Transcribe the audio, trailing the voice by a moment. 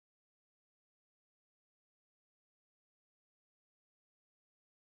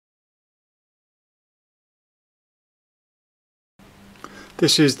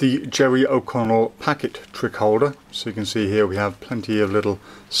This is the Jerry O'Connell packet trick holder. So you can see here we have plenty of little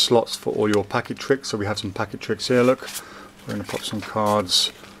slots for all your packet tricks. So we have some packet tricks here, look. We're going to pop some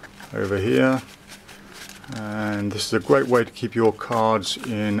cards over here. And this is a great way to keep your cards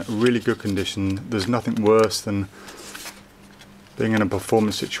in really good condition. There's nothing worse than being in a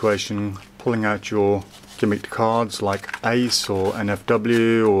performance situation, pulling out your gimmicked cards like Ace or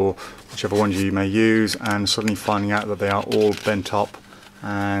NFW or whichever ones you may use, and suddenly finding out that they are all bent up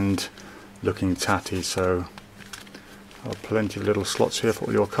and looking tatty. So plenty of little slots here for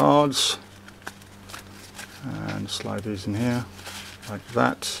all your cards, and slide these in here like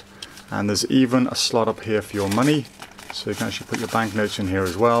that. And there's even a slot up here for your money, so you can actually put your banknotes in here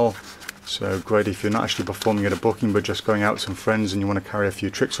as well. So great if you're not actually performing at a booking but just going out with some friends and you want to carry a few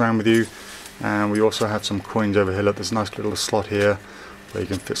tricks around with you. And we also have some coins over here. Look, there's a nice little slot here where you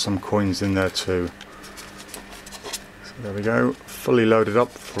can fit some coins in there too. So there we go, fully loaded up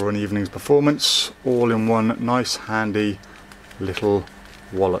for an evening's performance, all in one nice handy little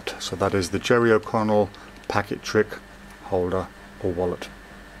wallet. So that is the Jerry O'Connell packet trick holder or wallet.